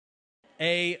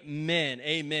Amen.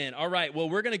 Amen. All right. Well,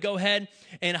 we're going to go ahead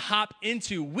and hop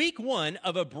into week 1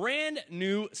 of a brand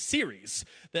new series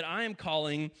that I am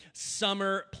calling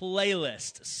Summer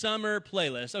Playlist. Summer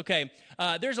Playlist. Okay.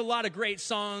 There's a lot of great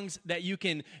songs that you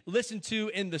can listen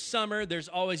to in the summer. There's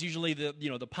always usually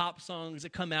the pop songs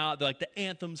that come out, like the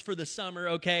anthems for the summer.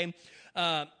 Okay.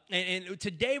 And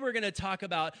today we're going to talk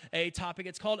about a topic.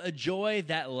 It's called A Joy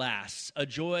That Lasts. A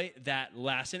Joy That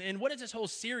Lasts. And what is this whole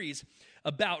series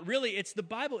about? Really, it's the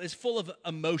Bible is full of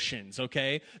emotions,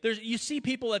 okay? You see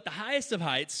people at the highest of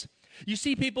heights. You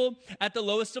see people at the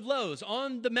lowest of lows,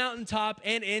 on the mountaintop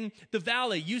and in the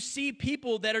valley. You see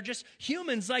people that are just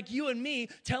humans like you and me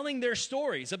telling their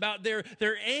stories about their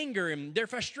anger and their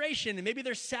frustration and maybe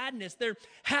their sadness, their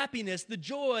happiness, the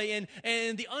joy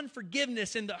and the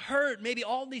unforgiveness and the hurt, maybe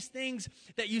all these things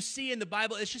that you see in the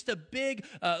Bible. It's just a big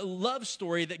love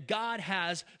story that God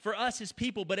has for us as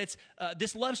people, but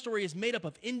this love story is made up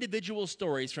of individual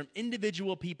stories from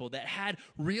individual people that had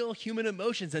real human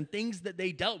emotions and things that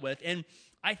they dealt with. And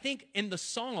I think in the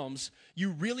Psalms,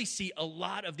 you really see a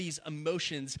lot of these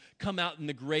emotions come out in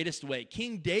the greatest way.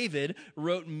 King David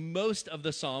wrote most of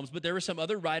the Psalms, but there were some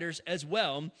other writers as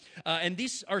well. And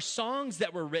these are songs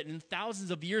that were written thousands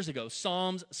of years ago.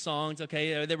 Psalms, songs,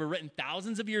 okay? They were written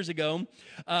thousands of years ago.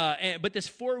 But this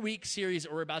 4-week series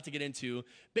that we're about to get into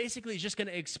basically is just going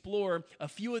to explore a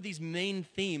few of these main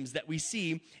themes that we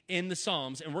see in the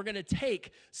Psalms. And we're going to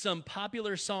take some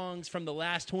popular songs from the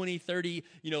last 20, 30,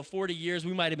 40 years.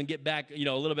 We might even get back, a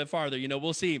little bit farther,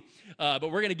 we'll see. But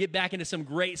we're going to get back into some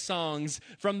great songs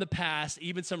from the past,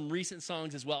 even some recent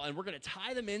songs as well. And we're going to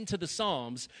tie them into the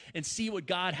Psalms and see what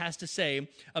God has to say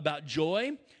about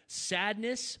joy,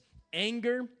 sadness,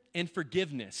 anger, and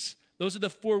forgiveness. Those are the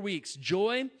 4 weeks: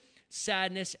 joy,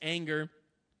 sadness, anger,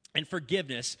 and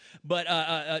forgiveness. But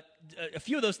a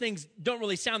few of those things don't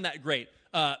really sound that great.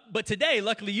 But today,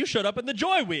 luckily, you showed up in the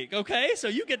Joy Week, okay? So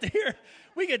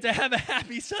we get to have a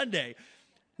happy Sunday.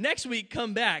 Next week,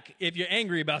 come back if you're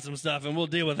angry about some stuff, and we'll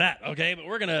deal with that, okay? But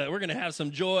we're gonna have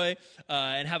some joy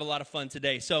and have a lot of fun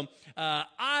today. So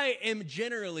I am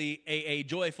generally a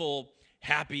joyful,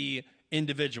 happy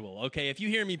individual, okay? If you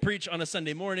hear me preach on a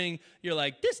Sunday morning, you're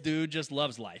like, this dude just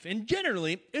loves life. And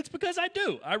generally, it's because I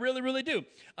do. I really, really do.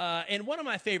 And one of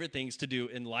my favorite things to do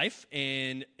in life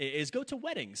is go to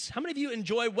weddings. How many of you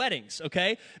enjoy weddings,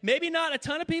 okay? Maybe not a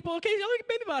ton of people, okay?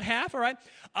 Maybe about half, all right?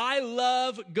 I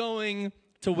love going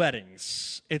to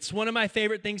weddings. It's one of my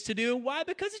favorite things to do. Why?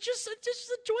 Because it's just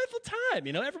a joyful time.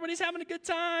 Everybody's having a good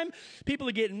time. People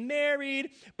are getting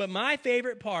married. But my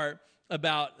favorite part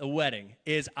about a wedding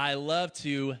is I love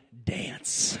to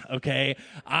dance, okay?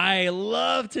 I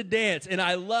love to dance, and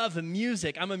I love the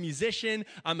music. I'm a musician.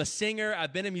 I'm a singer.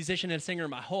 I've been a musician and a singer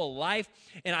my whole life,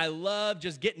 and I love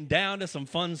just getting down to some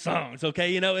fun songs,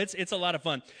 okay? It's a lot of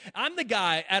fun. I'm the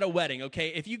guy at a wedding, okay?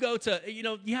 If you go to,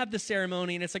 you have the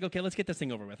ceremony, and it's like, okay, let's get this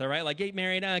thing over with, all right? Like, get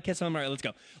married, kiss them, all right, let's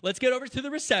go. Let's get over to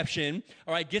the reception,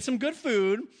 all right? Get some good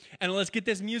food, and let's get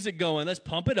this music going. Let's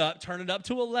pump it up, turn it up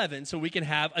to 11 so we can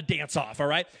have a dance-off. All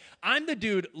right? I'm the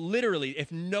dude, literally,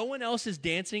 if no one else is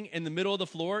dancing in the middle of the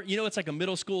floor, it's like a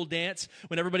middle school dance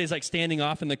when everybody's like standing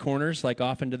off in the corners, like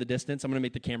off into the distance. I'm going to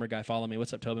make the camera guy follow me.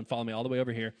 What's up, Tobin? Follow me all the way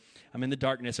over here. I'm in the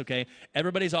darkness, okay?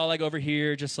 Everybody's all like over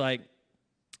here, just like,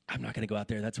 I'm not going to go out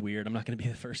there. That's weird. I'm not going to be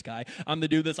the first guy. I'm the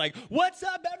dude that's like, what's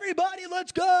up, everybody?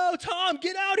 Let's go. Tom,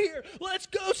 get out here. Let's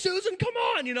go, Susan. Come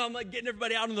on. I'm like getting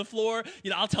everybody out on the floor.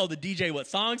 I'll tell the DJ what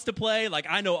songs to play. Like,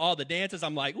 I know all the dances.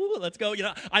 I'm like, ooh, let's go.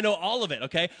 I know all of it,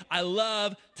 okay? I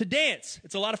love to dance.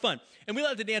 It's a lot of fun. And we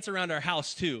love to dance around our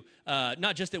house, too.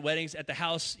 Not just at weddings, at the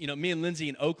house. Me and Lindsay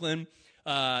in Oakland,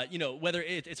 whether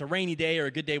it's a rainy day or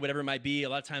a good day, whatever it might be, a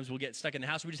lot of times we'll get stuck in the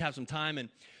house. We just have some time, and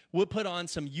we'll put on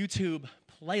some YouTube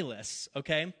playlists,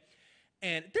 okay?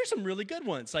 And there's some really good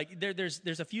ones. Like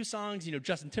there's a few songs,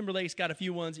 Justin Timberlake's got a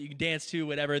few ones that you can dance to,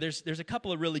 whatever. There's a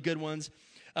couple of really good ones.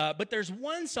 But there's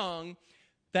one song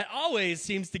that always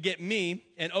seems to get me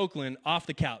in Oakland off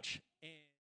the couch.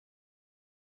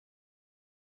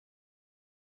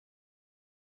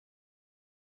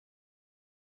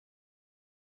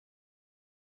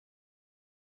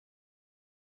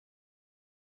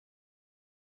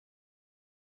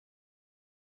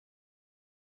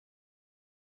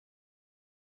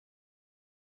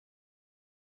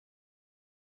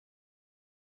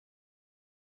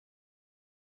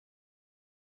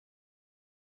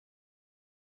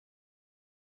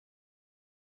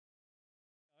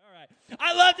 All right.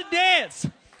 I love to dance.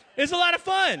 It's a lot of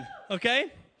fun,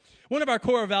 okay? One of our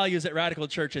core values at Radical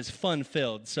Church is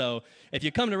fun-filled. So if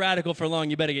you come to Radical for long,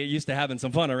 you better get used to having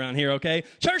some fun around here, okay?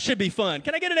 Church should be fun.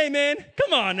 Can I get an amen?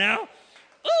 Come on now.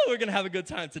 Oh, we're going to have a good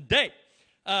time today.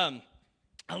 I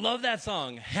love that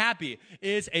song. Happy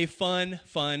is a fun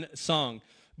song.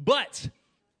 But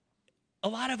a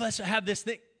lot of us have this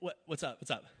thing. What's up?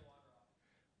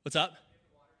 What's up?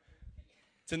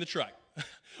 It's in the truck.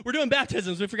 We're doing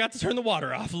baptisms. We forgot to turn the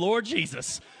water off. Lord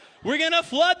Jesus. We're going to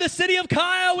flood the city of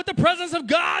Kyle with the presence of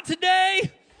God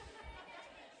today.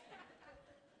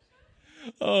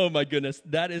 Oh, my goodness.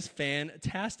 That is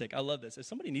fantastic. I love this. If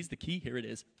somebody needs the key, here it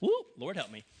is. Woo, Lord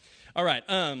help me. All right.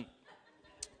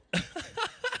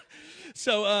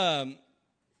 So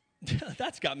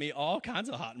that's got me all kinds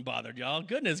of hot and bothered, y'all.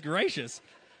 Goodness gracious.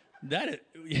 That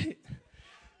is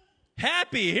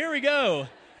happy. Here we go.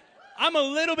 I'm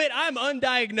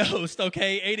undiagnosed,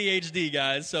 okay, ADHD,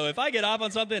 guys. So if I get off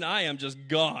on something, I am just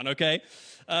gone, okay?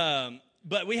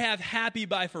 But we have Happy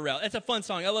by Pharrell. It's a fun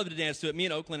song. I love to dance to it. Me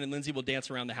and Oakland and Lindsay will dance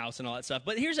around the house and all that stuff.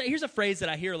 But here's a phrase that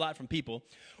I hear a lot from people,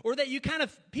 or that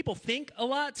people think a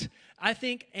lot, I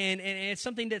think, and it's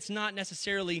something that's not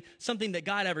necessarily something that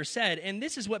God ever said. And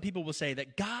this is what people will say,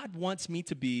 that God wants me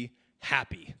to be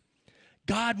happy.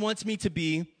 God wants me to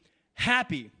be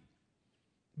happy.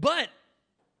 But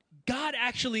God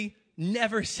actually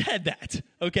never said that,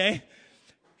 okay?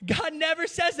 God never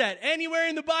says that anywhere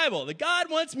in the Bible, that God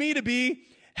wants me to be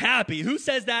happy. Who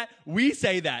says that? We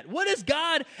say that. What does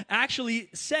God actually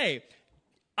say?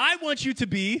 I want you to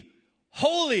be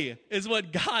holy, is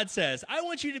what God says. I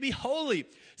want you to be holy,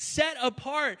 set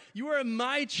apart. You are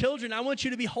my children. I want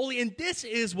you to be holy. And this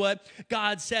is what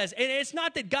God says. And it's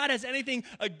not that God has anything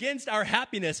against our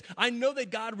happiness. I know that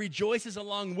God rejoices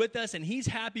along with us, and he's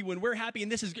happy when we're happy.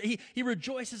 And he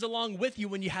rejoices along with you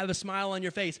when you have a smile on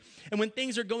your face and when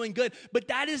things are going good. But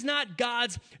that is not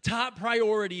God's top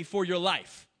priority for your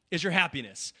life, is your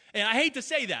happiness. And I hate to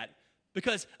say that,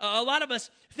 because a lot of us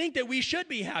think that we should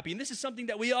be happy, and this is something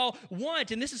that we all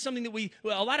want, and this is something that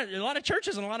a lot of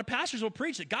churches and a lot of pastors will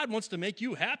preach, that God wants to make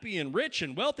you happy and rich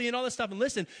and wealthy and all this stuff. And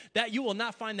listen, that you will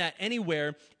not find that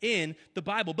anywhere in the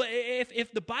Bible. But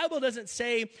if the Bible doesn't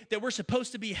say that we're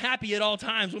supposed to be happy at all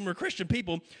times when we're Christian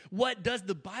people, what does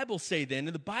the Bible say then?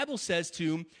 And the Bible says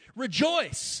to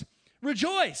rejoice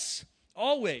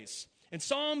always. In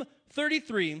Psalm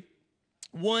 33,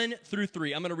 1 through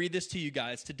 3. I'm going to read this to you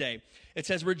guys today. It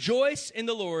says, "Rejoice in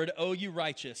the Lord, O you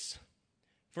righteous,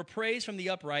 for praise from the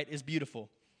upright is beautiful.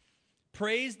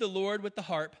 Praise the Lord with the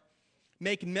harp.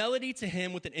 Make melody to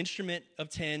him with an instrument of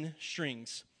 10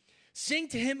 strings. Sing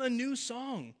to him a new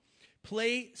song.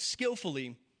 Play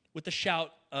skillfully with the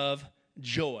shout of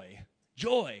joy."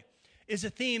 Joy is a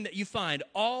theme that you find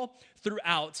all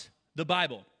throughout the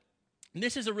Bible. And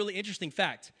this is a really interesting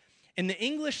fact. In the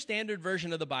English Standard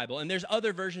Version of the Bible, and there's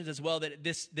other versions as well that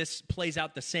this plays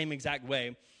out the same exact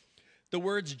way, the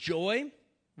words joy,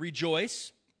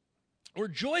 rejoice, or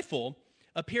joyful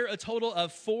appear a total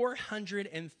of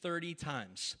 430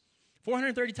 times.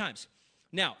 430 times.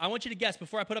 Now, I want you to guess,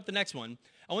 before I put up the next one,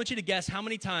 I want you to guess how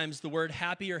many times the word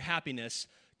happy or happiness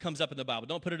comes up in the Bible.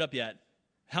 Don't put it up yet.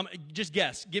 Just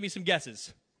guess. Give me some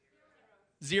guesses.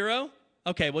 0?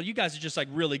 Okay, well, you guys are just like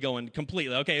really going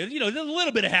completely. Okay, there's a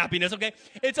little bit of happiness, okay?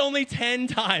 It's only 10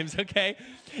 times, okay?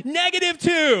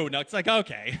 -2. No, it's like,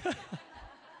 okay.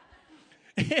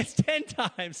 It's 10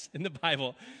 times in the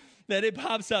Bible that it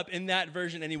pops up in that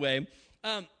version anyway.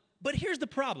 But here's the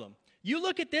problem. You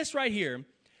look at this right here.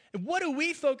 What do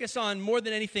we focus on more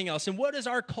than anything else? And what does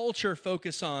our culture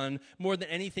focus on more than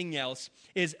anything else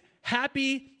is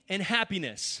happy and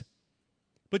happiness.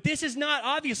 But this is not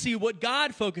obviously what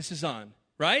God focuses on,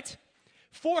 right?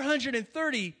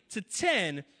 430 to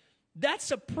 10,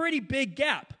 that's a pretty big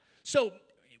gap. So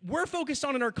we're focused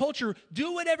on in our culture,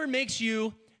 do whatever makes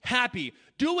you happy.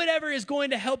 Do whatever is going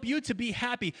to help you to be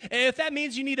happy. And if that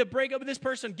means you need to break up with this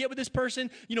person, get with this person,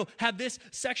 have this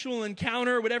sexual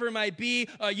encounter, whatever it might be,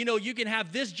 you can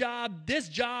have this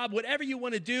job, whatever you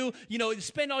want to do,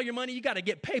 spend all your money. You got to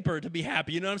get paper to be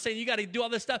happy. You know what I'm saying? You got to do all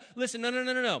this stuff. Listen,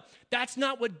 no. That's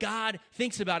not what God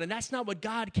thinks about, and that's not what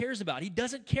God cares about. He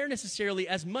doesn't care necessarily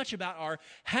as much about our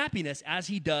happiness as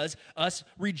he does us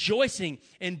rejoicing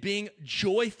and being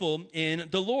joyful in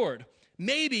the Lord.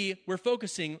 Maybe we're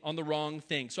focusing on the wrong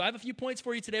thing. So I have a few points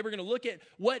for you today. We're going to look at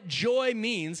what joy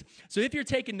means. So if you're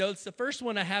taking notes, the first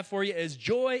one I have for you is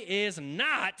joy is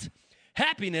not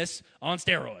happiness on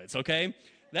steroids, okay?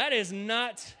 That is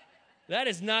not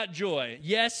joy.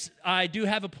 Yes, I do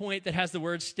have a point that has the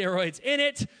word steroids in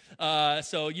it.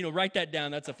 So write that down.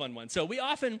 That's a fun one. So we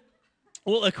often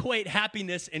will equate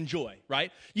happiness and joy,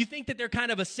 right? You think that they're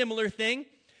kind of a similar thing.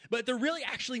 but they're really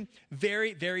actually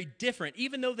very, very different.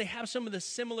 Even though they have some of the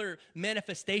similar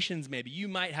manifestations, maybe you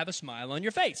might have a smile on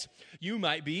your face. You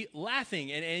might be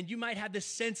laughing, and you might have this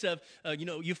sense of,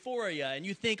 euphoria, and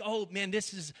you think, oh, man,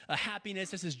 this is a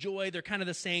happiness, this is joy. They're kind of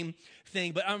the same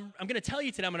thing, but I'm going to tell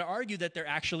you today, I'm going to argue that they're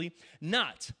actually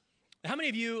not. How many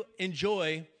of you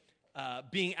enjoy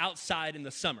being outside in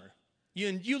the summer?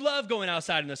 You love going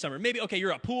outside in the summer. Maybe, okay,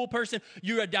 you're a pool person.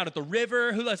 You're down at the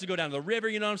river. Who likes to go down to the river,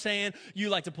 you know what I'm saying? You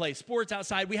like to play sports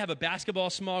outside. We have a basketball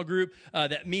small group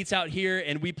that meets out here,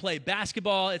 and we play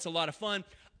basketball. It's a lot of fun.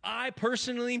 I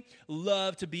personally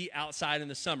love to be outside in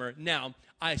the summer. Now,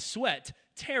 I sweat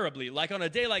terribly. Like on a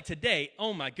day like today,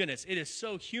 oh my goodness, it is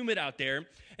so humid out there,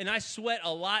 and I sweat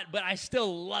a lot, but I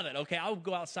still love it, okay? I'll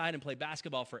go outside and play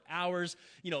basketball for hours.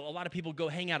 A lot of people go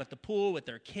hang out at the pool with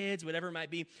their kids, whatever it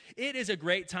might be. It is a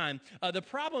great time. The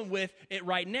problem with it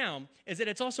right now is that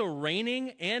it's also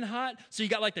raining and hot, so you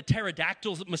got like the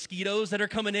pterodactyl mosquitoes that are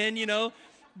coming in,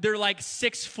 They're like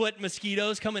 6-foot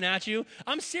mosquitoes coming at you.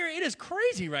 I'm serious. It is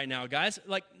crazy right now, guys.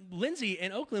 Like Lindsay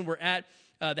and Oakland were at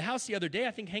the house the other day,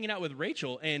 I think, hanging out with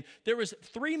Rachel, and there was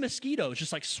 3 mosquitoes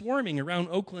just like swarming around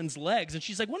Oakland's legs, and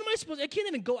she's like, what am I supposed to, I can't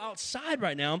even go outside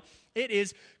right now. It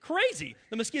is crazy.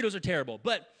 The mosquitoes are terrible.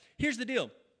 But here's the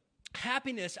deal.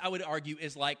 Happiness, I would argue,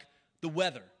 is like the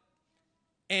weather.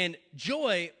 And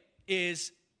joy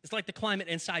is like the climate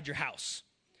inside your house.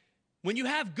 When you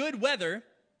have good weather,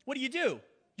 what do?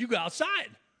 You go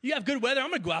outside. You have good weather, I'm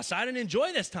going to go outside and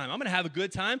enjoy this time. I'm going to have a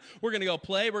good time. We're going to go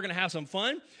play. We're going to have some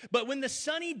fun. But when the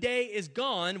sunny day is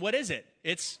gone, what is it?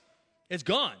 It's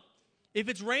gone. If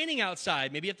it's raining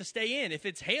outside, maybe you have to stay in. If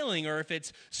it's hailing or if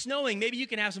it's snowing, maybe you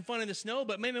can have some fun in the snow.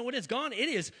 But man, when it's gone, it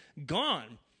is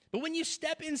gone. But when you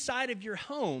step inside of your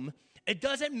home, it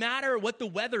doesn't matter what the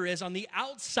weather is on the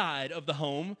outside of the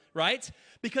home, right?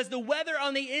 Because the weather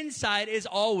on the inside is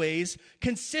always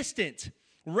consistent.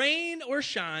 Rain or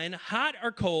shine, hot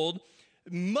or cold,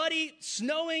 muddy,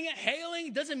 snowing,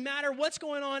 hailing, doesn't matter what's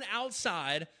going on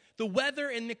outside. The weather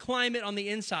and the climate on the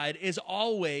inside is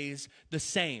always the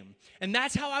same. And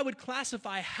that's how I would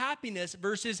classify happiness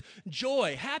versus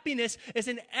joy. Happiness is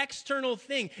an external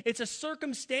thing. It's a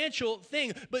circumstantial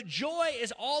thing. But joy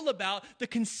is all about the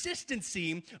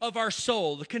consistency of our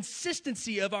soul, the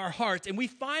consistency of our hearts. And we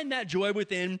find that joy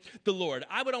within the Lord.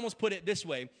 I would almost put it this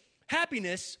way.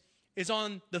 Happiness is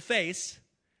on the face,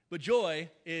 but joy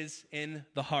is in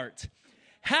the heart.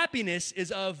 Happiness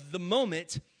is of the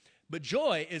moment, but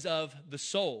joy is of the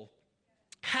soul.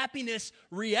 Happiness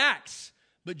reacts,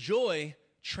 but joy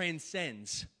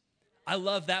transcends. I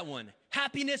love that one.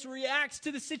 Happiness reacts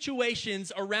to the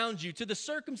situations around you, to the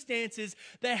circumstances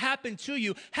that happen to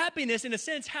you. Happiness, in a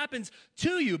sense, happens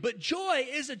to you, but joy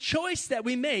is a choice that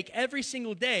we make every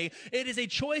single day. It is a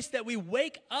choice that we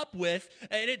wake up with,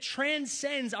 and it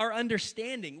transcends our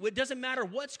understanding. It doesn't matter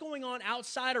what's going on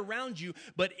outside around you,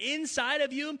 but inside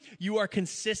of you, you are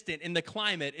consistent, and the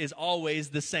climate is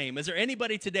always the same. Is there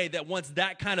anybody today that wants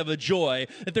that kind of a joy,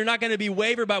 that they're not going to be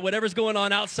wavered by whatever's going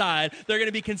on outside? They're going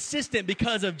to be consistent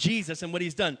because of Jesus and what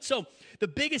he's done. So the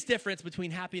biggest difference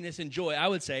between happiness and joy, I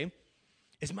would say,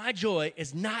 is my joy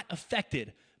is not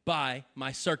affected by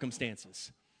my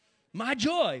circumstances. My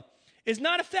joy is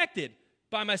not affected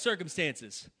by my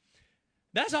circumstances.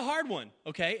 That's a hard one,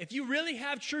 okay? If you really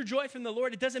have true joy from the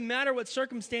Lord, it doesn't matter what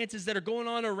circumstances that are going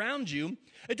on around you.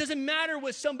 It doesn't matter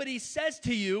what somebody says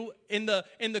to you in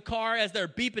the car as they're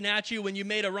beeping at you when you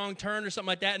made a wrong turn or something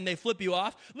like that and they flip you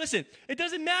off. Listen, it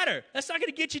doesn't matter. That's not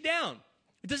going to get you down.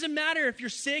 It doesn't matter if you're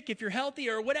sick, if you're healthy,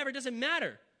 or whatever. It doesn't matter.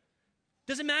 It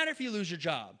doesn't matter if you lose your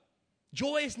job.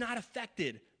 Joy is not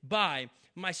affected by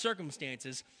my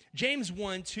circumstances. James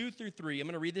 1:2-3. I'm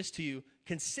going to read this to you.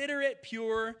 Consider it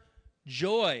pure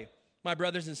joy, my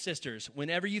brothers and sisters,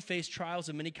 whenever you face trials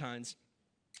of many kinds,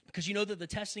 because you know that the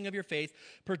testing of your faith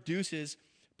produces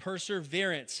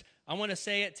perseverance. I want to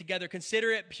say it together.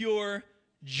 Consider it pure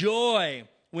joy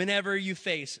whenever you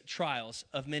face trials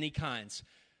of many kinds.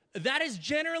 That is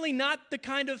generally not the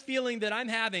kind of feeling that I'm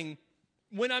having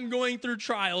when I'm going through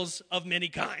trials of many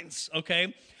kinds,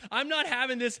 okay? I'm not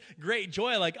having this great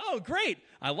joy like, oh, great,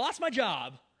 I lost my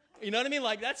job. You know what I mean?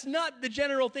 Like, that's not the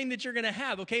general thing that you're going to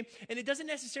have, okay? And it doesn't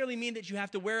necessarily mean that you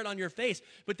have to wear it on your face,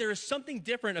 but there is something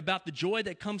different about the joy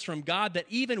that comes from God, that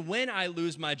even when I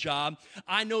lose my job,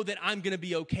 I know that I'm going to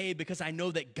be okay because I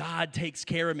know that God takes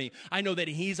care of me. I know that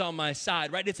he's on my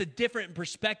side, right? It's a different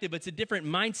perspective. It's a different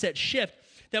mindset shift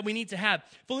that we need to have.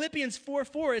 Philippians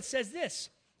 4:4, it says this: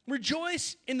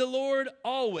 rejoice in the Lord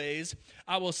always.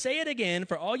 I will say it again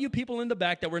for all you people in the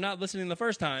back that were not listening the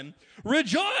first time.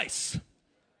 Rejoice!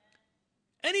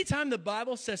 Anytime the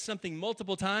Bible says something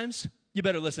multiple times, you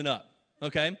better listen up.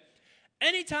 okay?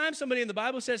 Anytime somebody in the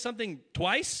Bible says something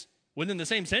twice within the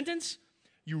same sentence,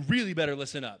 you really better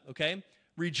listen up, okay?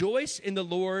 Rejoice in the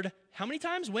Lord. How many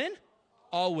times? When?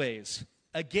 Always.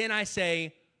 Again, I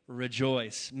say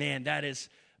rejoice. Man, that is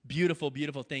beautiful,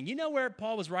 beautiful thing. You know where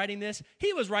Paul was writing this?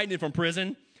 He was writing it from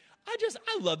prison.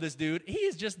 I love this dude. He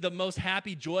is just the most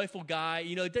happy, joyful guy.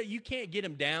 You know, you can't get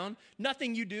him down.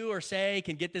 Nothing you do or say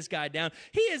can get this guy down.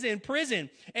 He is in prison.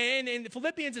 And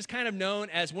Philippians is kind of known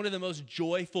as one of the most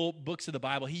joyful books of the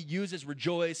Bible. He uses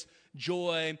rejoice,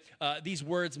 joy, these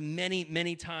words many,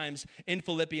 many times in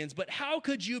Philippians. But how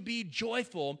could you be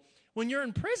joyful when you're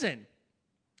in prison?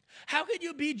 How could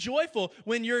you be joyful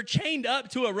when you're chained up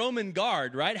to a Roman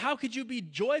guard, right? How could you be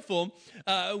joyful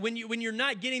when you're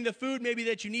not getting the food maybe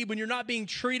that you need, when you're not being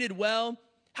treated well?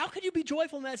 How could you be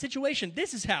joyful in that situation?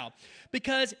 This is how.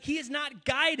 Because he is not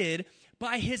guided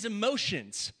by his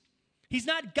emotions. He's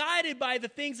not guided by the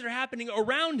things that are happening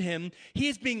around him. He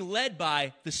is being led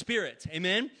by the Spirit.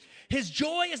 Amen? His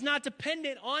joy is not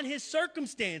dependent on his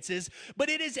circumstances, but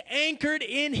it is anchored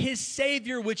in his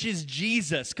Savior, which is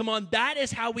Jesus. Come on, that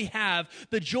is how we have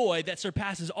the joy that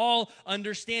surpasses all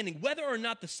understanding. Whether or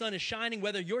not the sun is shining,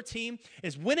 whether your team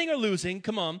is winning or losing,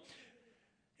 come on,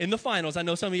 in the finals. I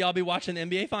know some of y'all be watching the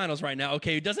NBA finals right now.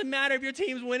 Okay, it doesn't matter if your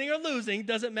team's winning or losing. It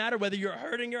doesn't matter whether you're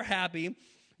hurting or happy.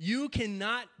 You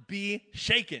cannot be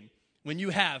shaken when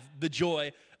you have the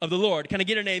joy of the Lord. Can I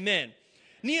get an amen?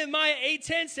 Nehemiah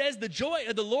 8:10 says, the joy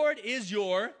of the Lord is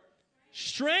your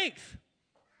strength.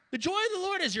 The joy of the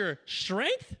Lord is your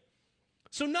strength.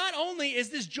 So not only is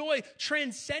this joy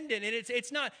transcendent, and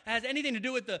it's not has anything to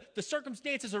do with the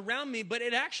circumstances around me, but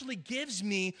it actually gives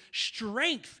me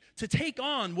strength to take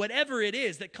on whatever it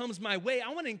is that comes my way. I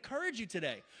want to encourage you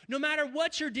today, no matter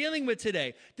what you're dealing with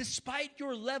today, despite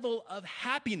your level of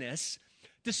happiness,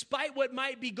 despite what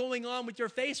might be going on with your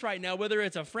face right now, whether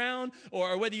it's a frown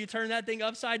or whether you turn that thing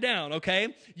upside down,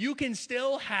 okay? You can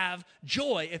still have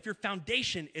joy if your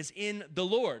foundation is in the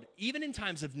Lord. Even in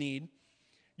times of need,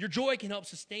 your joy can help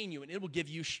sustain you, and it will give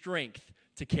you strength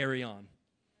to carry on.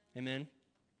 Amen?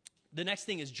 The next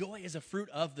thing is joy is a fruit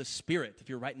of the Spirit. If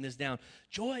you're writing this down,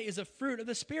 joy is a fruit of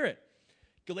the Spirit.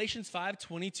 Galatians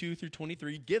 5:22 through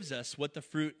 23 gives us what the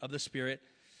fruit of the Spirit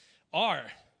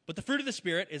are. But the fruit of the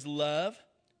Spirit is love,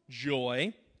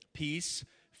 joy, peace,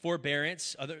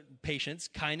 forbearance, patience,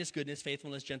 kindness, goodness,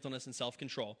 faithfulness, gentleness, and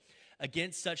self-control.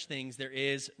 Against such things there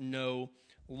is no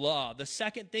law. The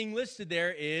second thing listed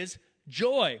there is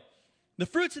joy. The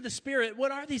fruits of the Spirit,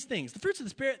 what are these things? The fruits of the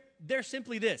Spirit, they're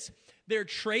simply this. They're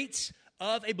traits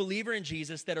of a believer in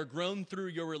Jesus that are grown through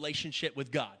your relationship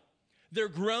with God. They're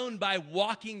grown by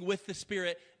walking with the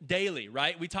Spirit daily,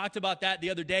 right? We talked about that the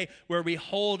other day where we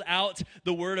hold out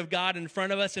the Word of God in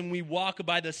front of us and we walk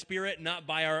by the Spirit, not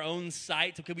by our own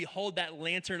sight. So can we hold that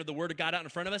lantern of the Word of God out in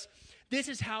front of us? This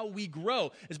is how we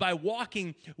grow, is by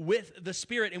walking with the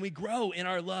Spirit, and we grow in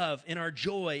our love, in our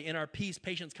joy, in our peace,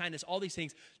 patience, kindness, all these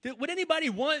things. Would anybody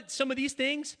want some of these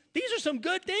things? These are some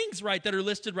good things, right, that are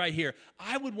listed right here.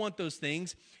 I would want those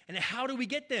things. And how do we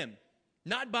get them?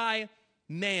 Not by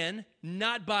man,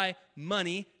 not by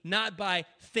money, not by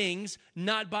things,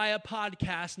 not by a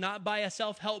podcast, not by a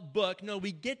self-help book. No,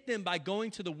 we get them by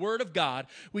going to the Word of God.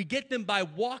 We get them by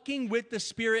walking with the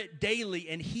Spirit daily,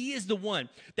 and He is the one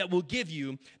that will give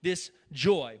you this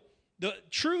joy. The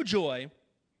true joy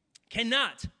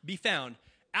cannot be found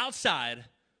outside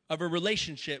of a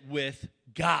relationship with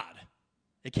God.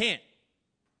 It can't.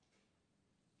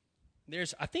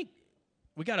 I think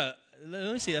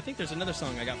let me see, I think there's another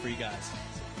song I got for you guys.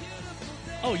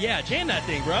 Oh yeah, jam that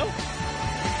thing, bro.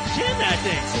 Jam that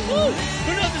thing. Woo!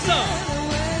 Who knows the song?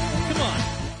 Come on.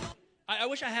 I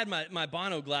wish I had my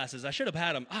Bono glasses. I should have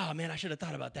had them. Oh man, I should have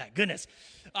thought about that. Goodness.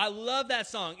 I love that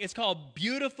song. It's called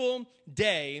Beautiful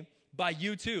Day by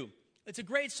U2. It's a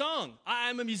great song.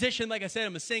 I'm a musician, like I said,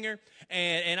 I'm a singer,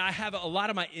 and I have a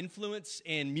lot of my influence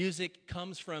in music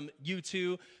comes from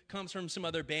U2, comes from some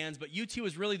other bands, but U2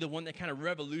 is really the one that kind of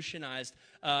revolutionized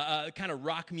kind of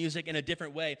rock music in a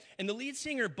different way. And the lead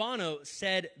singer, Bono,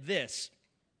 said this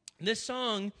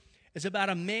song is about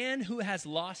a man who has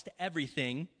lost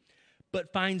everything,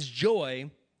 but finds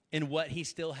joy in what he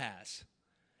still has.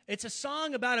 It's a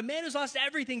song about a man who's lost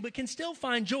everything but can still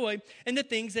find joy in the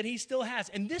things that he still has.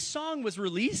 And this song was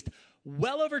released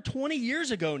well over 20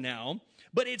 years ago now,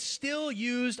 but it's still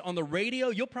used on the radio.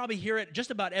 You'll probably hear it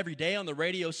just about every day on the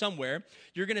radio somewhere.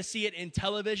 You're going to see it in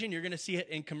television. You're going to see it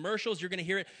in commercials. You're going to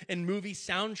hear it in movie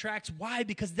soundtracks. Why?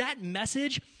 Because that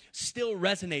message still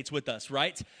resonates with us,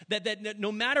 right? That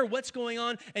no matter what's going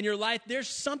on in your life, there's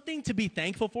something to be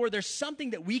thankful for. There's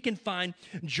something that we can find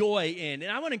joy in.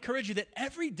 And I want to encourage you that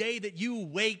every day that you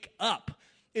wake up,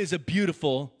 is a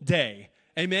beautiful day.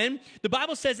 Amen. The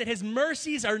Bible says that his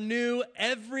mercies are new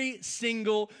every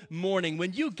single morning.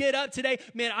 When you get up today,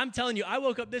 man, I'm telling you, I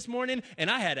woke up this morning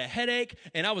and I had a headache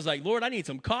and I was like, Lord, I need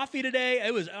some coffee today.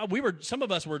 Some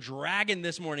of us were dragging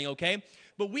this morning, okay?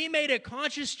 But we made a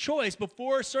conscious choice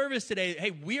before service today. Hey,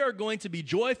 we are going to be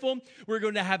joyful. We're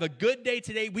going to have a good day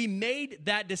today. We made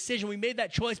that decision. We made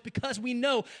that choice because we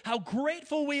know how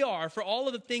grateful we are for all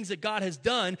of the things that God has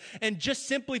done and just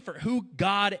simply for who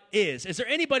God is. Is there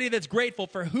anybody that's grateful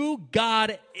for who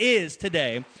God is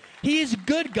today? He's a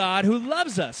good God who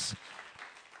loves us.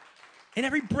 And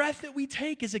every breath that we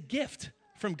take is a gift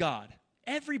from God.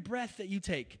 Every breath that you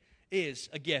take is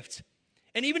a gift.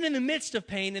 And even in the midst of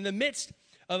pain, in the midst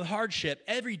of hardship,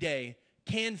 every day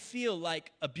can feel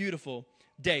like a beautiful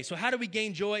day. So how do we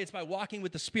gain joy? It's by walking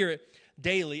with the Spirit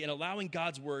daily and allowing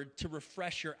God's word to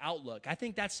refresh your outlook. I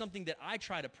think that's something that I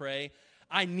try to pray.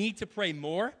 I need to pray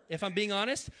more, if I'm being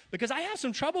honest, because I have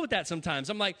some trouble with that sometimes.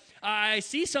 I'm like, I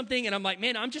see something and I'm like,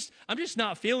 man, I'm just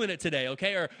not feeling it today,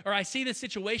 okay? Or I see this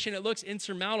situation, it looks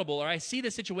insurmountable. Or I see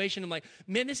this situation, I'm like,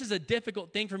 man, this is a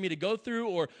difficult thing for me to go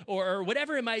through, or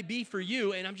whatever it might be for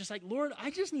you. And I'm just like, Lord, I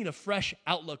just need a fresh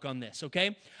outlook on this,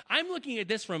 okay? I'm looking at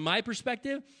this from my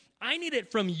perspective. I need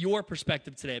it from your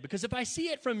perspective today, because if I see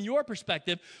it from your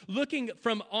perspective, looking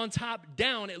from on top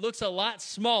down, it looks a lot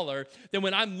smaller than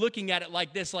when I'm looking at it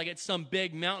like this, like it's some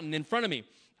big mountain in front of me.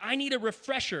 I need a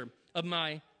refresher of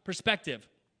my perspective.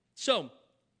 So,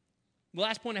 the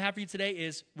last point I have for you today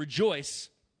is rejoice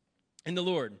in the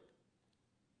Lord.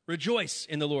 Rejoice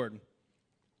in the Lord.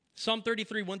 Psalm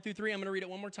 33, 1 through 3, I'm going to read it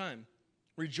one more time.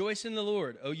 Rejoice in the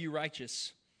Lord, O you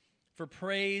righteous, for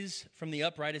praise from the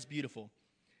upright is beautiful.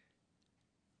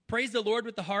 Praise the Lord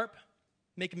with the harp.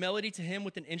 Make melody to him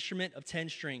with an instrument of 10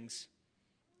 strings.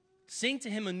 Sing to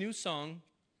him a new song.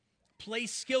 Play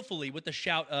skillfully with a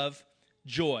shout of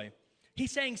joy.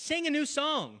 He's saying, sing a new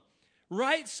song.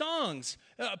 Write songs.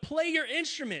 Play your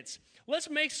instruments. Let's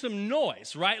make some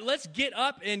noise, right? Let's get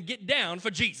up and get down for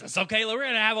Jesus, okay? We're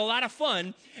going to have a lot of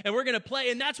fun, and we're going to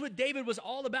play, and that's what David was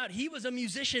all about. He was a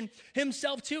musician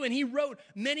himself, too, and he wrote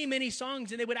many, many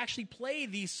songs, and they would actually play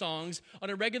these songs on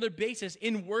a regular basis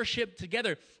in worship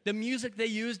together. The music they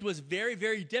used was very,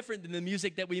 very different than the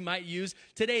music that we might use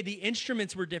today. The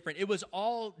instruments were different. It was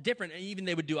all different, and even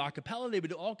they would do a cappella. They would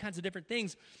do all kinds of different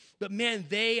things, but man,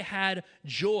 they had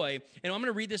joy, and I'm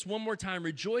going to read this one more time.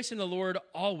 Rejoice in the Lord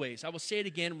always. I will say it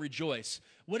again, rejoice.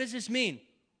 What does this mean?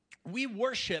 We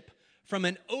worship from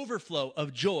an overflow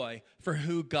of joy for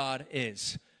who God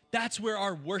is. That's where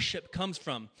our worship comes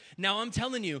from. Now, I'm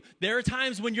telling you, there are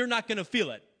times when you're not going to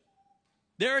feel it.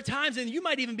 There are times, and you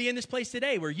might even be in this place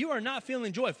today, where you are not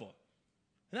feeling joyful.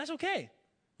 And that's okay.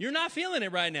 You're not feeling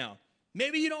it right now.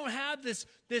 Maybe you don't have this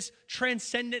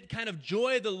transcendent kind of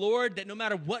joy of the Lord that no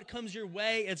matter what comes your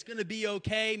way, it's going to be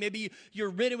okay. Maybe you're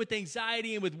ridden with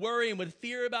anxiety and with worry and with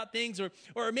fear about things,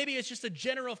 or maybe it's just a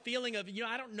general feeling of,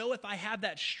 I don't know if I have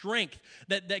that strength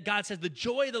that God says, the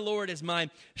joy of the Lord is my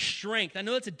strength. I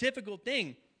know it's a difficult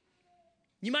thing.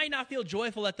 You might not feel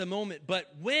joyful at the moment,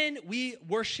 but when we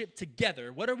worship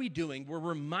together, what are we doing? We're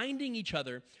reminding each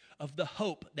other of the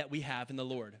hope that we have in the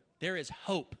Lord. There is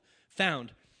hope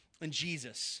found in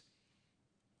Jesus.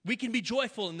 We can be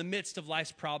joyful in the midst of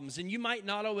life's problems, and you might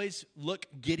not always look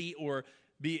giddy or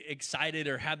be excited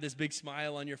or have this big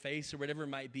smile on your face or whatever it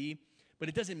might be, but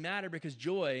it doesn't matter because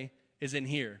joy is in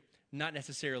here, not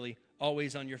necessarily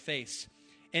always on your face.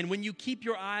 And when you keep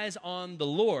your eyes on the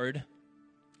Lord,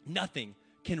 nothing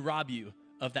can rob you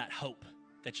of that hope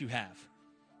that you have.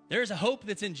 There is a hope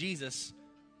that's in Jesus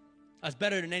that's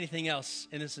better than anything else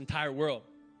in this entire world.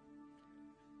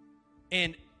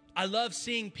 And I love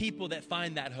seeing people that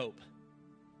find that hope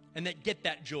and that get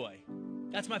that joy.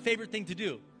 That's my favorite thing to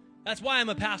do. That's why I'm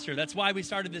a pastor. That's why we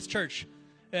started this church.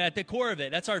 At the core of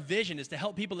it, that's our vision, is to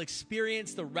help people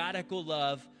experience the radical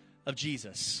love of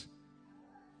Jesus.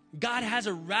 God has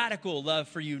a radical love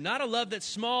for you, not a love that's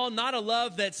small, not a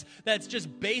love that's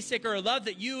just basic, or a love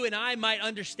that you and I might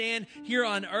understand here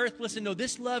on earth. Listen, no,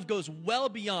 this love goes well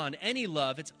beyond any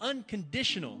love. It's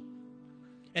unconditional.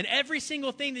 And every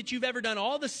single thing that you've ever done,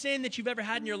 all the sin that you've ever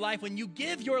had in your life, when you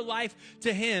give your life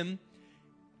to him,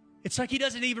 it's like he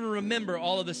doesn't even remember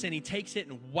all of the sin. He takes it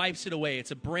and wipes it away.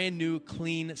 It's a brand new,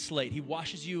 clean slate. He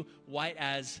washes you white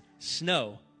as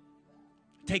snow.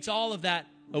 Takes all of that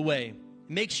away.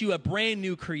 Makes you a brand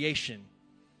new creation.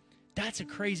 That's a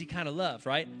crazy kind of love,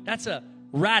 right? That's a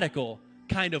radical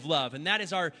kind of love. And that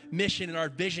is our mission and our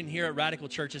vision here at Radical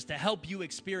Church, is to help you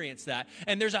experience that.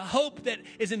 And there's a hope that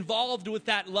is involved with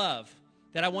that love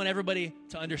that I want everybody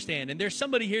to understand. And there's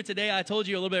somebody here today, I told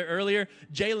you a little bit earlier,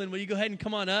 Jalen, will you go ahead and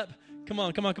come on up? Come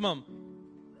on, come on, come on.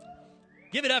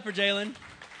 Give it up for Jalen.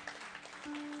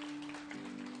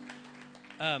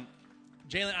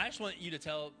 Jalen, I just want you to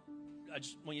tell a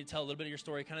little bit of your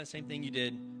story, kind of the same thing you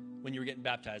did when you were getting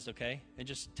baptized, okay? And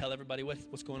just tell everybody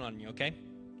what's going on in you, okay?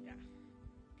 Yeah.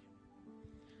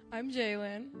 I'm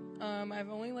Jalen. I've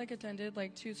only attended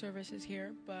 2 services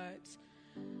here, but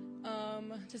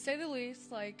to say the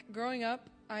least, growing up,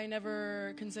 I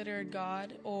never considered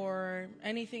God or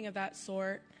anything of that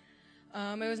sort.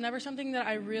 It was never something that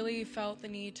I really felt the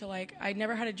need to I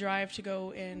never had a drive to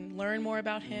go and learn more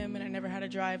about him, and I never had a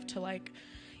drive to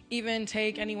even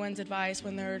take anyone's advice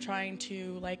when they were trying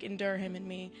to endure him and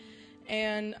me.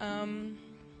 And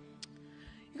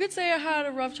you could say I had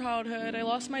a rough childhood. I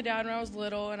lost my dad when I was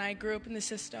little, and I grew up in the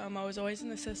system. I was always in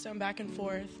the system, back and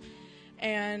forth.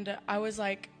 And I was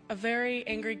a very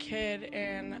angry kid,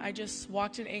 and I just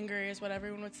walked in angry, is what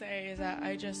everyone would say, is that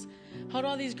I just held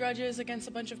all these grudges against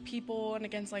a bunch of people and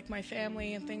against my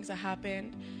family and things that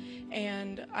happened.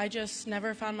 And I just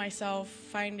never found myself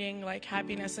finding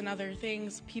happiness in other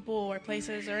things, people or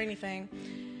places or anything.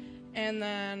 And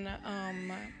then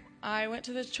I went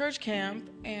to this church camp,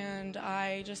 and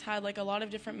I just had a lot of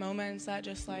different moments that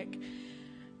just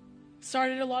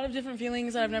started a lot of different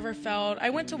feelings that I've never felt.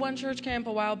 I went to one church camp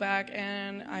a while back,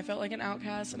 and I felt like an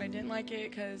outcast, and I didn't like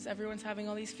it because everyone's having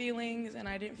all these feelings, and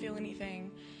I didn't feel anything.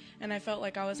 And I felt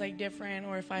like I was different,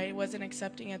 or if I wasn't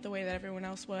accepting it the way that everyone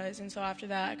else was. And so after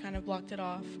that, I kind of blocked it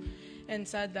off and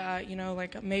said that,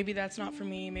 maybe that's not for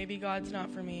me, maybe God's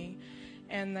not for me.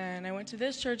 And then I went to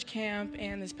this church camp,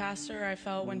 and this pastor, I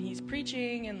felt when he's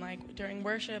preaching and during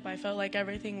worship, I felt like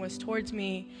everything was towards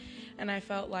me, and I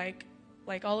felt like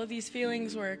all of these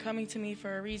feelings were coming to me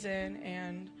for a reason,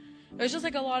 and it was just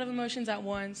a lot of emotions at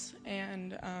once.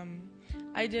 And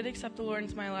I did accept the Lord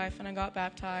into my life, and I got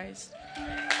baptized.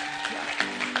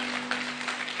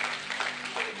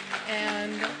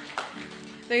 And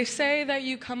they say that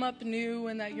you come up new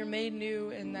and that you're made new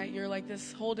and that you're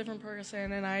this whole different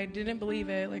person, and I didn't believe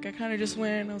it. I kind of just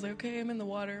went, and I was okay, I'm in the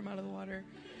water, I'm out of the water.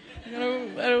 I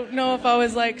don't know if I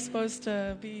was supposed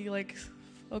to be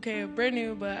okay, brand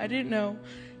new, but I didn't know.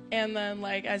 And then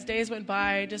as days went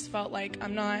by, I just felt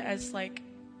I'm not as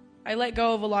I let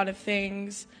go of a lot of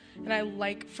things, and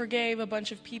I forgave a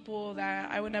bunch of people that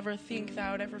I would never think that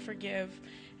I would ever forgive.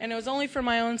 And it was only for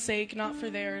my own sake, not for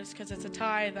theirs, because it's a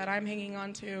tie that I'm hanging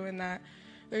on to, and that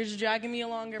they're just dragging me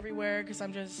along everywhere because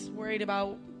I'm just worried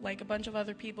about a bunch of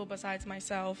other people besides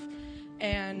myself.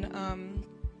 And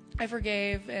I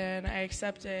forgave, and I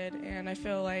accepted, and I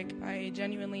feel I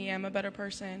genuinely am a better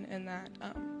person, and that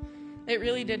it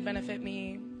really did benefit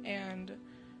me. And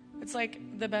it's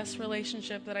the best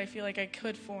relationship that I feel I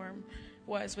could form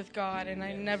was with God, and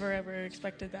I never ever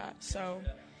expected that. So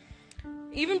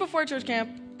even before church camp,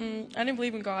 I didn't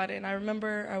believe in God, and I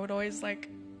remember I would always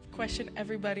question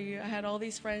everybody. I had all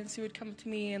these friends who would come to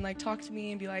me and talk to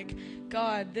me and be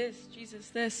God this, Jesus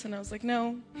this, and I was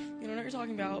no, you don't know what you're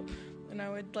talking about. And I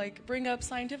would bring up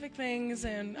scientific things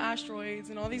and asteroids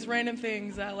and all these random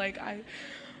things that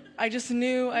I just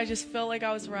knew, I just felt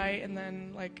I was right, and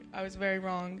then I was very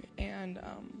wrong. And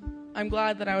I'm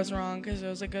glad that I was wrong, because it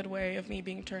was a good way of me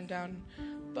being turned down.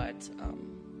 But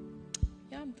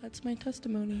yeah, that's my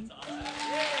testimony. That's awesome.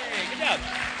 Yay, good job.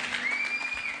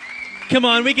 Come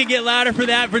on, we can get louder for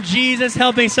that, for Jesus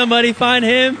helping somebody find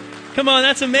him. Come on,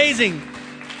 that's amazing.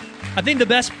 I think the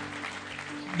best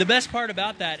part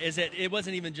about that is that it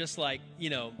wasn't even just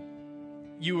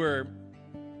you were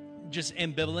just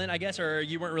ambivalent, I guess, or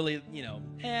you weren't really,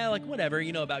 whatever,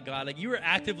 about God. You were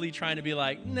actively trying to be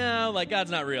no,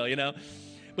 God's not real,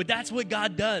 But that's what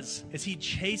God does, is he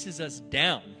chases us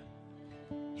down.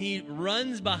 He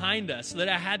runs behind us. So that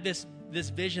I had this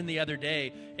vision the other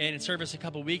day and in service a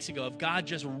couple weeks ago of God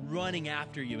just running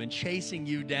after you and chasing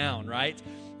you down, right?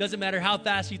 Doesn't matter how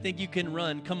fast you think you can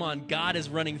run. Come on, God is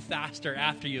running faster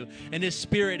after you, and his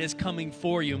Spirit is coming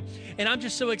for you. And I'm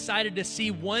just so excited to see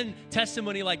one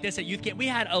testimony like this at youth camp. We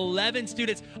had 11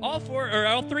 students. All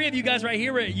 3 of you guys right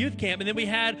here were at youth camp, and then we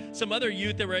had some other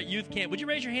youth that were at youth camp. Would you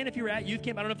raise your hand if you were at youth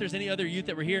camp? I don't know if there's any other youth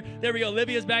that were here. There we go.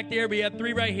 Olivia's back there. We have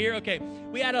 3 right here. Okay.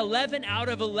 We had 11 out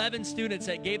of 11 students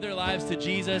that gave their lives to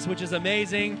Jesus, which is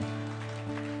amazing.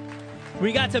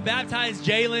 We got to baptize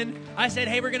Jalen. I said,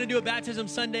 hey, we're going to do a baptism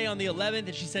Sunday on the 11th.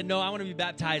 And she said, no, I want to be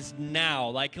baptized now.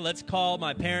 Let's call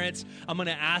my parents. I'm going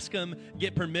to ask them,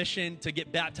 get permission to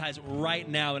get baptized right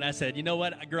now. And I said, you know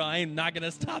what, girl, I am not going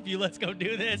to stop you. Let's go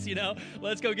do this,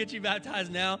 Let's go get you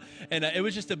baptized now. And it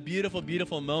was just a beautiful,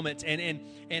 beautiful moment. And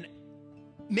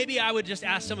maybe I would just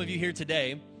ask some of you here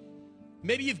today,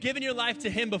 maybe you've given your life to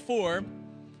him before,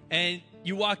 and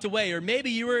you walked away. Or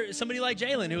maybe you were somebody like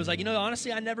Jalen who was like,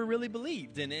 honestly, I never really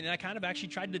believed. And I kind of actually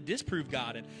tried to disprove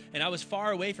God, and I was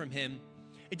far away from him.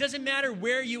 It doesn't matter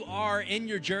where you are in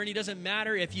your journey. It doesn't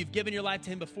matter if you've given your life to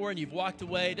him before and you've walked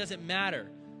away. It doesn't matter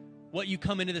what you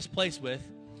come into this place with.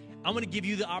 I'm going to give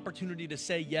you the opportunity to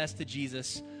say yes to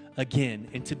Jesus again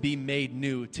and to be made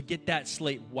new, to get that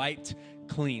slate wiped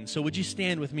clean. So would you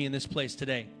stand with me in this place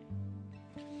today?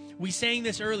 We sang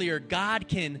this earlier. God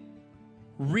can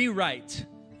rewrite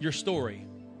your story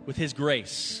with his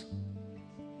grace.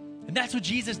 And that's what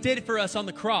Jesus did for us on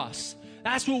the cross.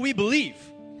 That's what we believe.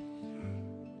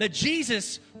 That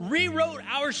Jesus rewrote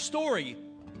our story.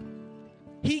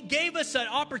 He gave us an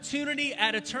opportunity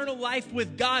at eternal life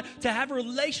with God to have a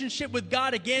relationship with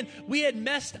God again. We had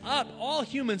messed up. All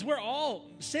humans, we're all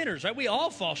sinners, right? We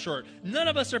all fall short. None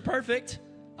of us are perfect.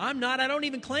 I'm not. I don't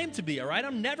even claim to be, all right?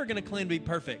 I'm never going to claim to be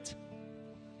perfect.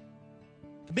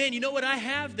 Man, you know what I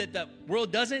have that the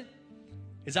world doesn't?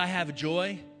 Is I have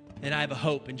joy and I have a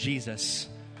hope in Jesus.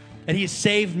 And he has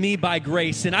saved me by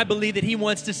grace. And I believe that he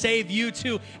wants to save you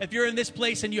too. If you're in this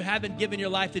place and you haven't given your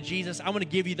life to Jesus, I want to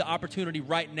give you the opportunity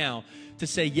right now to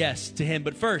say yes to him.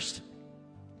 But first,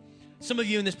 some of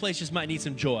you in this place just might need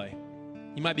some joy.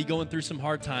 You might be going through some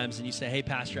hard times and you say, hey,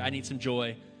 Pastor, I need some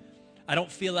joy. I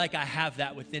don't feel like I have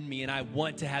that within me, and I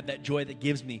want to have that joy that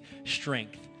gives me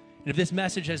strength. And if this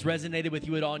message has resonated with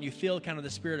you at all and you feel kind of the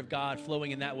Spirit of God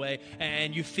flowing in that way,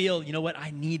 and you feel, you know what,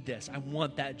 I need this. I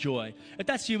want that joy. If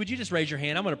that's you, would you just raise your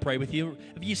hand? I'm going to pray with you.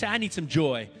 If you say, I need some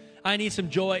joy. I need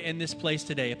some joy in this place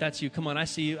today. If that's you, come on. I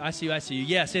see you. I see you. I see you.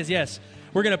 Yes, yes, yes.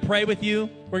 We're going to pray with you.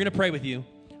 We're going to pray with you.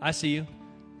 I see you.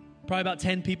 Probably about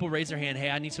 10 people raise their hand. Hey,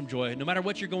 I need some joy. No matter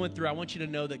what you're going through, I want you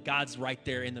to know that God's right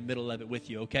there in the middle of it with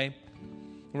you, okay?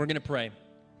 And we're going to pray.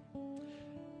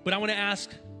 But I want to ask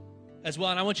as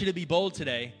well, and I want you to be bold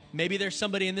today. Maybe there's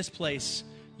somebody in this place,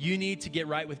 you need to get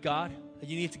right with God.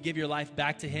 You need to give your life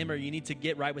back to him, or you need to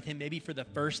get right with him maybe for the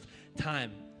first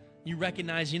time. You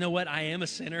recognize, you know what, I am a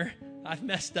sinner. I've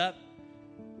messed up.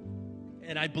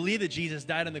 And I believe that Jesus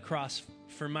died on the cross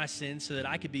for my sins so that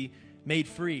I could be made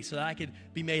free, so that I could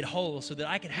be made whole, so that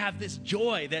I could have this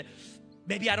joy that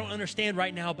maybe I don't understand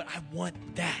right now, but I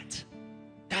want that.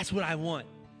 That's what I want,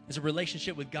 is a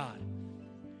relationship with God.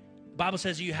 The Bible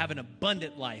says you have an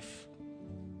abundant life.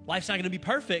 Life's not going to be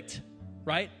perfect,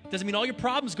 right? Doesn't mean all your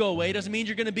problems go away. Doesn't mean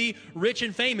you're going to be rich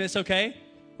and famous, okay?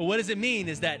 But what does it mean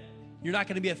is that you're not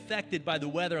going to be affected by the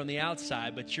weather on the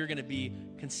outside, but you're going to be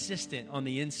consistent on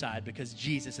the inside because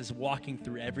Jesus is walking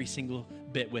through every single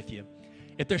bit with you.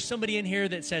 If there's somebody in here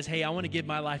that says, hey, I want to give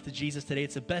my life to Jesus today,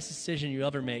 it's the best decision you'll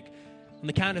ever make. On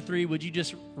the count of 3, would you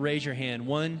just raise your hand?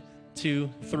 1, 2,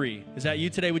 3. Is that you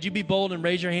today? Would you be bold and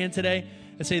raise your hand today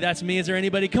and say, that's me? Is there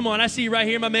anybody? Come on, I see you right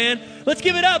here, my man. Let's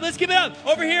give it up. Let's give it up.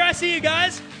 Over here, I see you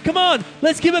guys. Come on,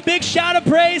 let's give a big shout of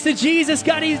praise to Jesus.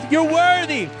 God, you're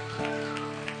worthy.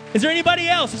 Is there anybody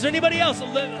else? Is there anybody else?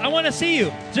 I want to see you.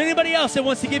 Is there anybody else that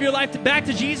wants to give your life back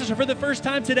to Jesus or for the first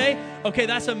time today? Okay,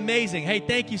 that's amazing. Hey,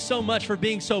 thank you so much for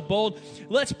being so bold.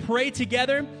 Let's pray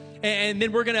together. And then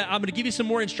I'm going to give you some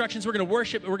more instructions. We're going to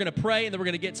worship, we're going to pray, and then we're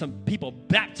going to get some people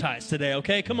baptized today,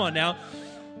 okay? Come on now.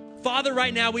 Father,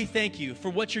 right now we thank you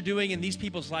for what you're doing in these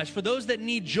people's lives. For those that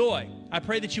need joy, I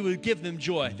pray that you would give them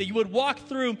joy, that you would walk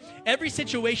through every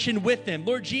situation with them.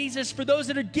 Lord Jesus, for those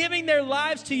that are giving their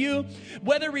lives to you,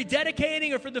 whether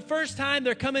rededicating or for the first time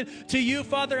they're coming to you,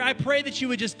 Father, I pray that you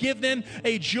would just give them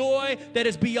a joy that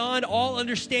is beyond all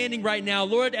understanding right now.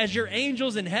 Lord, as your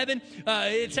angels in heaven,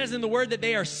 it says in the word that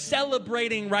they are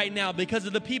celebrating right now because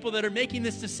of the people that are making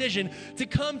this decision to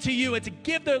come to you and to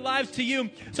give their lives to you.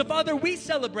 So, Father, we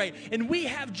celebrate. And we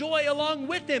have joy along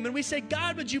with them. And we say,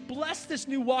 God, would you bless this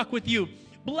new walk with you?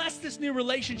 Bless this new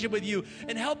relationship with you.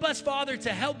 And help us, Father, to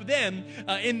help them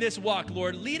in this walk,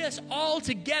 Lord. Lead us all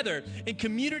together in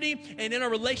community and in our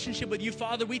relationship with you,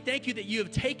 Father. We thank you that you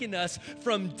have taken us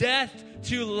from death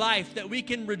to life, that we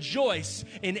can rejoice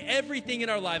in everything in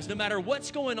our lives. No matter what's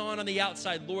going on the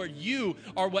outside, Lord, you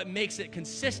are what makes it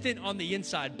consistent on the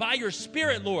inside. By your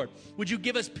Spirit, Lord, would you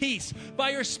give us peace?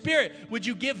 By your Spirit, would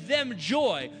you give them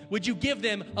joy? Would you give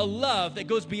them a love that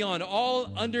goes beyond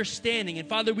all understanding? And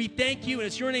Father, we thank you, and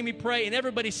it's your name we pray, and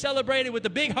everybody celebrate it with a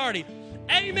big hearty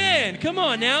amen. Come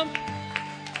on now.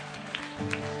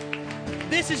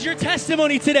 This is your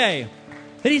testimony today,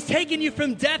 that he's taken you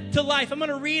from death to life. I'm going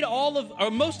to read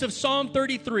most of Psalm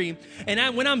 33,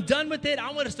 and when I'm done with it,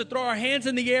 I want us to throw our hands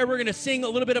in the air. We're going to sing a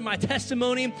little bit of my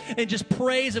testimony and just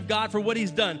praise of God for what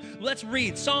he's done. Let's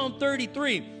read Psalm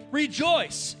 33.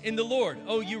 Rejoice in the Lord,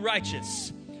 O you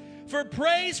righteous, for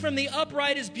praise from the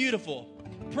upright is beautiful.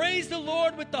 Praise the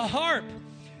Lord with the harp.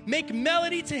 Make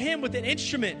melody to him with an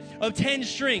instrument of 10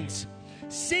 strings.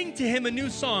 Sing to him a new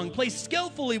song. Play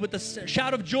skillfully with a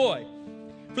shout of joy.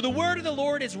 For the word of the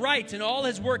Lord is right, and all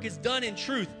his work is done in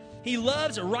truth. He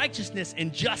loves righteousness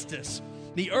and justice.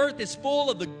 The earth is full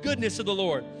of the goodness of the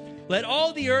Lord. Let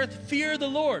all the earth fear the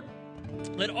Lord.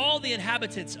 Let all the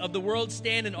inhabitants of the world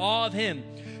stand in awe of him.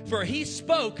 For he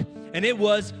spoke, and it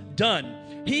was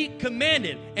done. He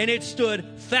commanded, and it stood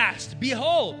fast.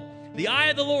 Behold, the eye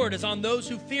of the Lord is on those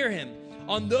who fear him,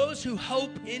 on those who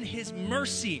hope in his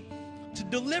mercy, to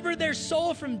deliver their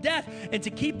soul from death and to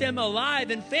keep them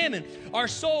alive in famine. Our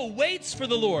soul waits for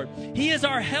the Lord. He is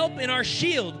our help and our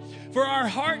shield, for our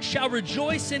heart shall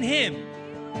rejoice in him.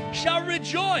 Shall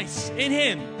rejoice in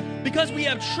him, because we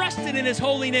have trusted in his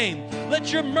holy name.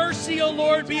 Let your mercy, O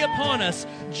Lord, be upon us,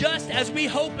 just as we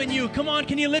hope in you. Come on,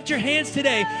 can you lift your hands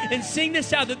today and sing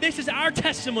this out, that this is our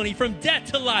testimony from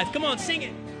death to life. Come on, sing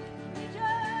it.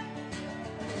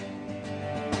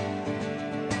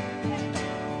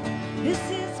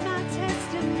 This is my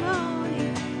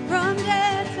testimony from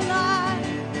death to life.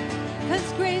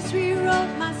 'Cause grace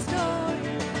rewrote my story.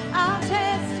 I'll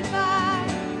testify.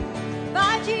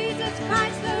 By Jesus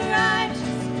Christ the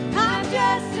righteous, I'm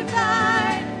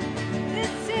justified.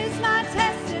 This is my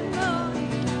testimony.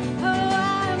 Oh,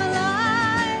 I'm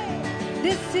alive.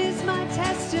 This is my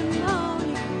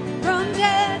testimony from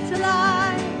death to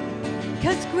life.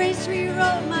 'Cause grace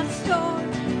rewrote my story.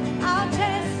 I'll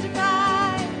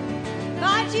testify.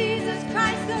 By Jesus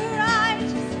Christ the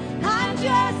righteous, I'm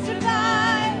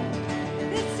justified.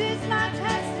 This is my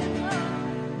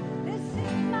testimony. This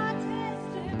is my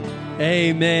testimony.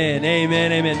 Amen,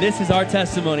 amen, amen. This is our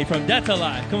testimony from death to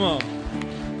life. Come on.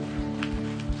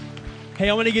 Hey,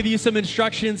 I want to give you some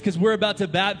instructions because we're about to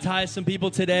baptize some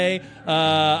people today.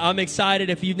 I'm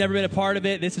excited. If you've never been a part of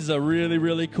it, this is a really,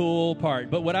 really cool part.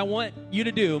 But what I want you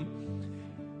to do,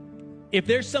 if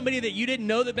there's somebody that you didn't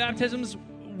know that baptisms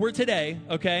were today,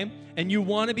 okay, and you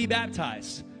want to be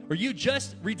baptized, or you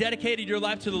just rededicated your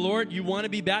life to the Lord, you want to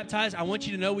be baptized, I want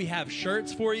you to know we have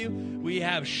shirts for you. We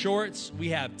have shorts. We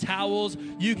have towels.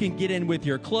 You can get in with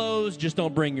your clothes. Just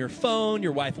don't bring your phone.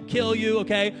 Your wife will kill you,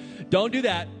 okay? Don't do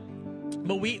that.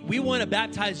 But we want to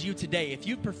baptize you today. If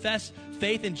you profess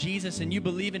faith in Jesus and you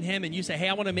believe in him and you say, hey,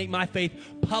 I want to make my faith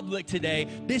public today,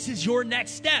 this is your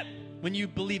next step when you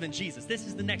believe in Jesus. This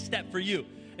is the next step for you.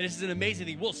 And this is an amazing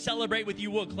thing. We'll celebrate with you.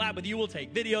 We'll clap with you. We'll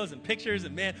take videos and pictures.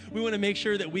 And man, we want to make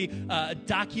sure that we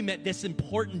document this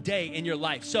important day in your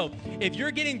life. So if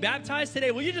you're getting baptized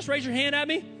today, will you just raise your hand at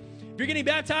me? If you're getting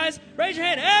baptized, raise your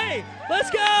hand. Hey, let's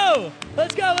go.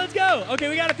 Let's go. Let's go. Okay,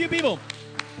 we got a few people.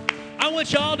 I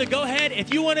want y'all to go ahead.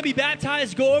 If you want to be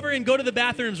baptized, go over and go to the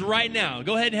bathrooms right now.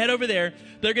 Go ahead and head over there.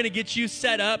 They're going to get you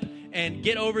set up and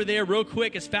get over there real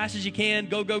quick as fast as you can.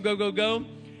 Go, go, go, go, go.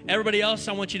 Everybody else,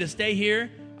 I want you to stay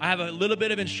here. I have a little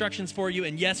bit of instructions for you.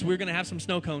 And yes, we're going to have some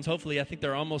snow cones. Hopefully, I think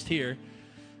they're almost here.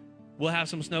 We'll have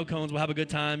some snow cones. We'll have a good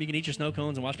time. You can eat your snow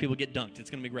cones and watch people get dunked. It's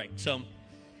going to be great. So,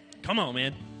 come on,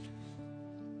 man.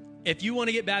 If you want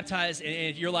to get baptized and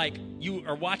if you're like, you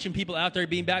are watching people out there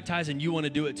being baptized and you want to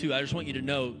do it too, I just want you to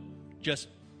know, just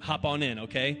hop on in,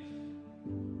 okay?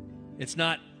 It's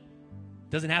not,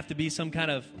 doesn't have to be some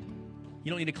kind of, you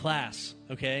don't need a class,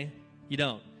 okay? You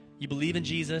don't. You believe in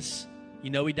Jesus. You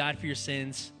know he died for your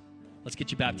sins. Let's get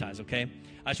you baptized, okay?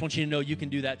 I just want you to know you can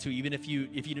do that too, even if you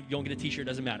don't get a t-shirt, it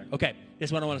doesn't matter. Okay, this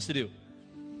is what I want us to do.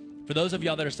 For those of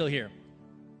y'all that are still here,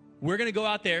 we're going to go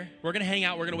out there. We're going to hang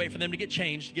out. We're going to wait for them to get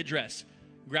changed, get dressed,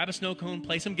 grab a snow cone,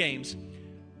 play some games.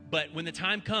 But when the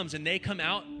time comes and they come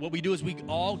out, what we do is we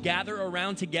all gather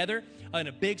around together in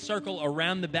a big circle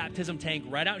around the baptism tank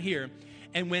right out here.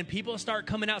 And when people start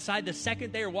coming outside, the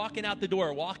second they are walking out the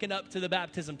door, walking up to the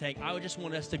baptism tank, I would just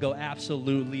want us to go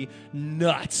absolutely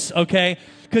nuts, okay?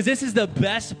 Because this is the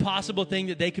best possible thing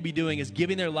that they could be doing is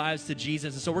giving their lives to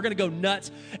Jesus. And so we're going to go nuts.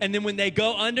 And then when they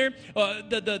go under,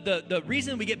 the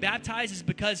reason we get baptized is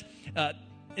because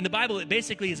in the Bible, it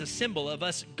basically is a symbol of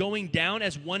us going down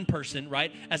as one person,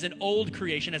 right? As an old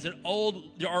creation,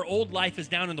 our old life is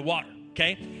down in the water.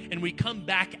 Okay? And we come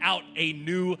back out a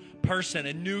new person,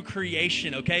 a new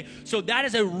creation, okay? So that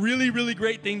is a really, really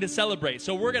great thing to celebrate.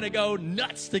 So we're going to go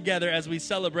nuts together as we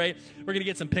celebrate. We're going to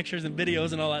get some pictures and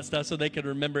videos and all that stuff so they can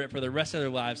remember it for the rest of their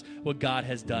lives, what God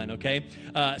has done, okay?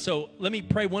 So let me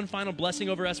pray one final blessing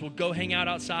over us. We'll go hang out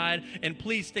outside, and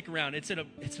please stick around. It's an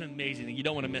amazing thing. You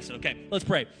don't want to miss it, okay? Let's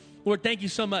pray. Lord, thank you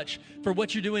so much for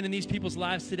what you're doing in these people's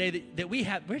lives today that we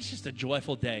have. It's just a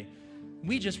joyful day.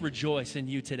 We just rejoice in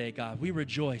you today, God. We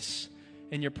rejoice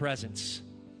in your presence.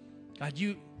 God,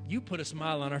 you put a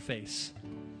smile on our face.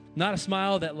 Not a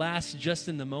smile that lasts just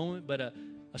in the moment, but a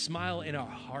smile in our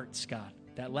hearts, God.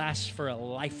 that lasts for a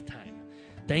lifetime.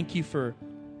 Thank you for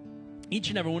each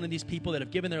and every one of these people that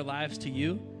have given their lives to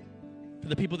you, for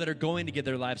the people that are going to give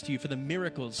their lives to you, for the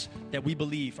miracles that we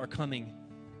believe are coming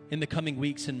in the coming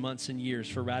weeks and months and years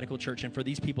for Radical Church and for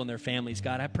these people and their families.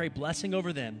 God, I pray blessing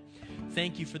over them.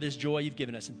 Thank you for this joy you've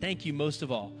given us. And thank you most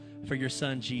of all for your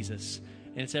son, Jesus.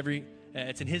 And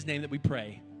it's in his name that we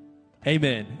pray.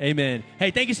 Amen. Amen.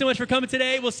 Hey, thank you so much for coming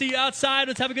today. We'll see you outside.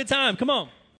 Let's have a good time. Come on.